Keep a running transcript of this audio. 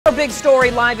big story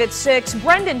live at 6.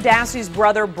 Brendan Dassey's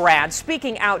brother Brad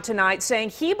speaking out tonight saying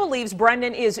he believes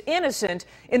Brendan is innocent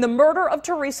in the murder of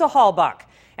Teresa Halbach.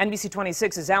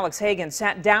 NBC26's Alex Hagan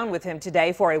sat down with him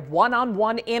today for a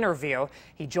one-on-one interview.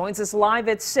 He joins us live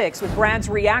at 6 with Brad's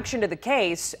reaction to the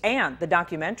case and the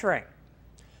documentary.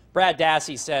 Brad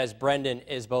Dassey says Brendan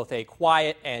is both a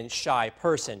quiet and shy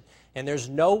person, and there's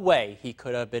no way he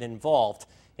could have been involved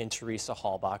in Teresa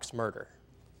Halbach's murder.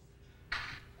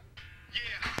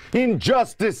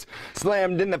 Injustice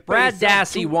slammed in the face. Brad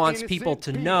Dassey wants people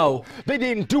to know they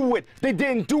didn't do it. They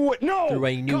didn't do it. No. Through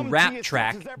a new rap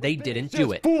track, they didn't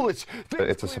do it. Foolish.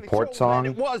 It's a support song.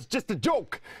 It was just a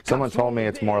joke. Someone told me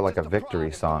it's more like a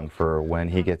victory song for when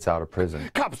he gets out of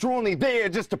prison. Cops were only there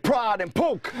just to prod and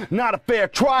poke. Not a fair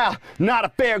trial, not a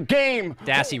fair game.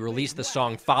 Dassey released the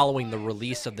song following the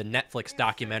release of the Netflix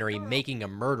documentary Making a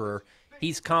Murderer.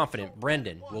 He's confident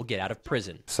Brendan will get out of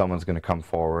prison. Someone's going to come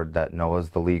forward that knows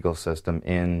the legal system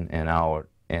in and out,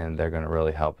 and they're going to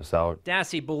really help us out.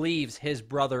 Dassey believes his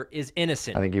brother is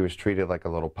innocent. I think he was treated like a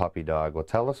little puppy dog. Well,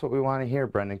 tell us what we want to hear,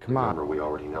 Brendan. Come on. We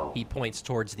already know. He points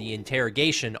towards the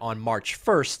interrogation on March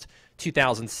 1st,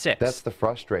 2006. That's the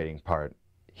frustrating part.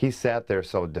 He sat there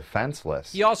so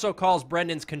defenseless. He also calls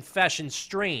Brendan's confession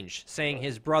strange, saying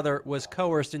his brother was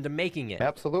coerced into making it.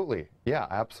 Absolutely. Yeah,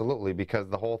 absolutely, because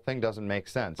the whole thing doesn't make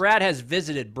sense. Brad has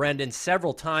visited Brendan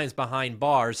several times behind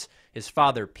bars. His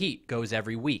father, Pete, goes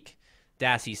every week.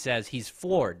 Dassey says he's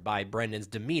floored by Brendan's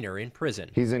demeanor in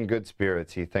prison. He's in good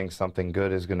spirits. He thinks something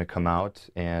good is going to come out,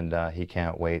 and he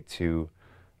can't wait to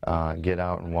get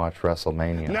out and watch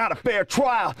WrestleMania. Not a fair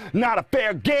trial, not a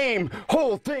fair game.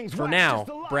 Whole thing's For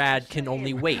now, Brad can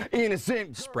only wait,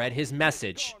 innocent, spread his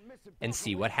message, and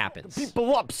see what happens.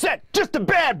 People upset, just a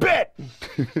bad bit.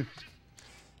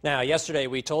 Now, yesterday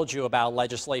we told you about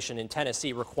legislation in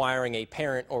Tennessee requiring a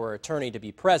parent or attorney to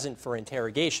be present for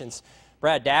interrogations.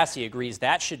 Brad Dassey agrees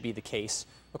that should be the case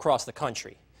across the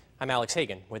country. I'm Alex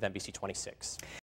Hagan with NBC26.